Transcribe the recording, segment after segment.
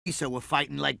So we're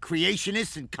fighting like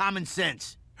creationists and common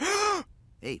sense.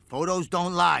 Hey, photos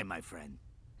don't lie, my friend.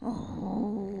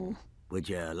 Oh. Would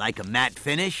you like a matte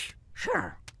finish?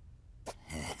 Sure.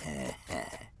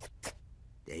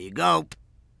 There you go.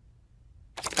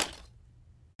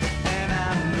 And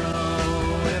I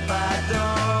know if I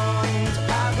don't,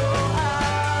 I'll go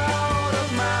out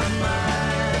of my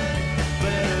mind.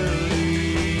 Better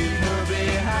leave her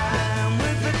behind.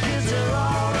 With the kids are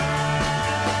alright.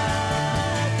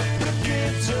 The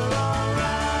kids are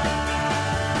alright.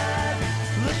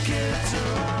 The kids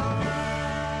are alright.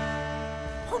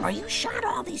 Homer, you shot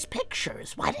all these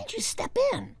pictures. Why didn't you step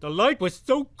in? The light was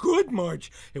so good,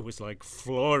 Marge. It was like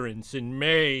Florence in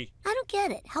May. I don't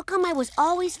get it. How come I was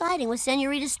always fighting with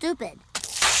Senorita Stupid?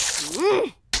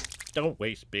 Don't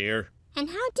waste beer. And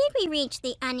how did we reach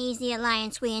the uneasy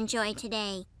alliance we enjoy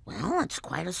today? Well, it's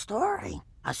quite a story.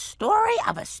 A story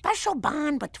of a special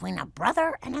bond between a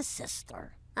brother and a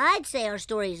sister. I'd say our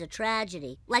story is a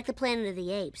tragedy, like the Planet of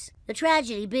the Apes. The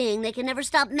tragedy being they can never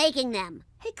stop making them.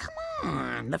 Hey, come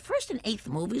on. The first and eighth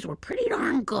movies were pretty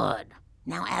darn good.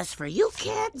 Now, as for you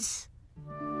kids,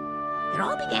 it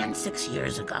all began 6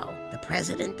 years ago. The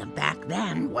president of back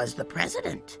then was the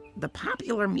president. The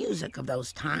popular music of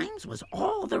those times was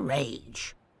all the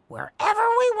rage. Wherever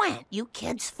we went, you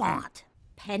kids fought.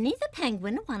 Penny the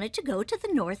Penguin wanted to go to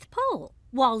the North Pole.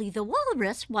 Wally the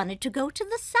Walrus wanted to go to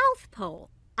the South Pole.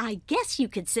 I guess you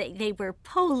could say they were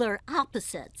polar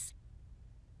opposites.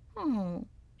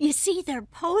 You see, they're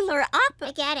polar opposites.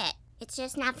 I get it. It's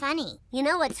just not funny. You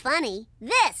know what's funny?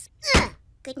 This!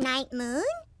 Good night, Moon.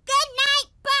 Good night,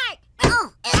 Bart!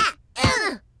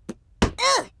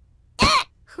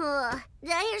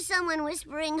 Did I hear someone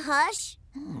whispering hush?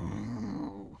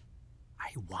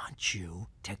 I want you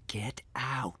to get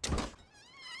out.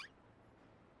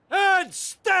 And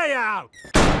stay out!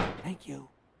 Thank you.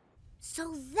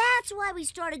 So that's why we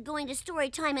started going to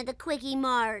story time at the Quickie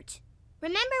Mart.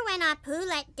 Remember when Apu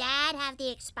let Dad have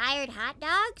the expired hot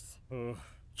dogs?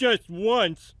 Just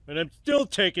once, and I'm still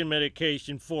taking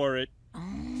medication for it.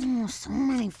 Oh, so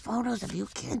many photos of you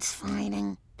kids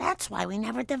fighting. That's why we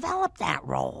never developed that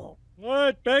role.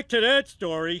 What? Back to that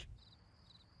story.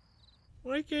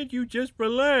 Why can't you just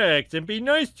relax and be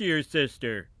nice to your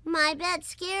sister? My bed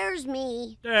scares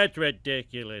me. That's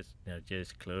ridiculous. Now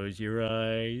just close your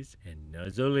eyes and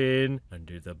nuzzle in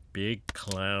under the big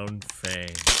clown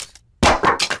fangs.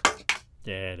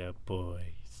 That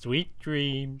boy. Sweet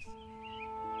dreams.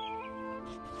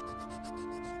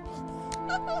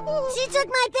 She took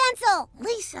my pencil!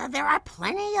 Lisa, there are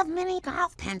plenty of mini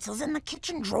golf pencils in the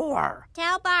kitchen drawer.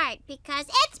 Tell Bart, because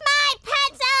it's my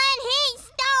pencil and he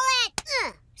stole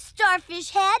it!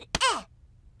 Starfish head!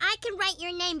 I can write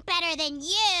your name better than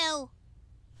you!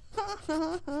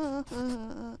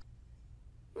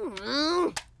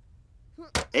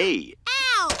 A.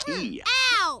 Ow! E.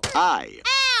 Ow! I.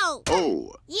 Ow!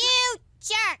 O. You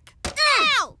jerk!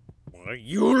 Ow! Why,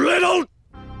 you little...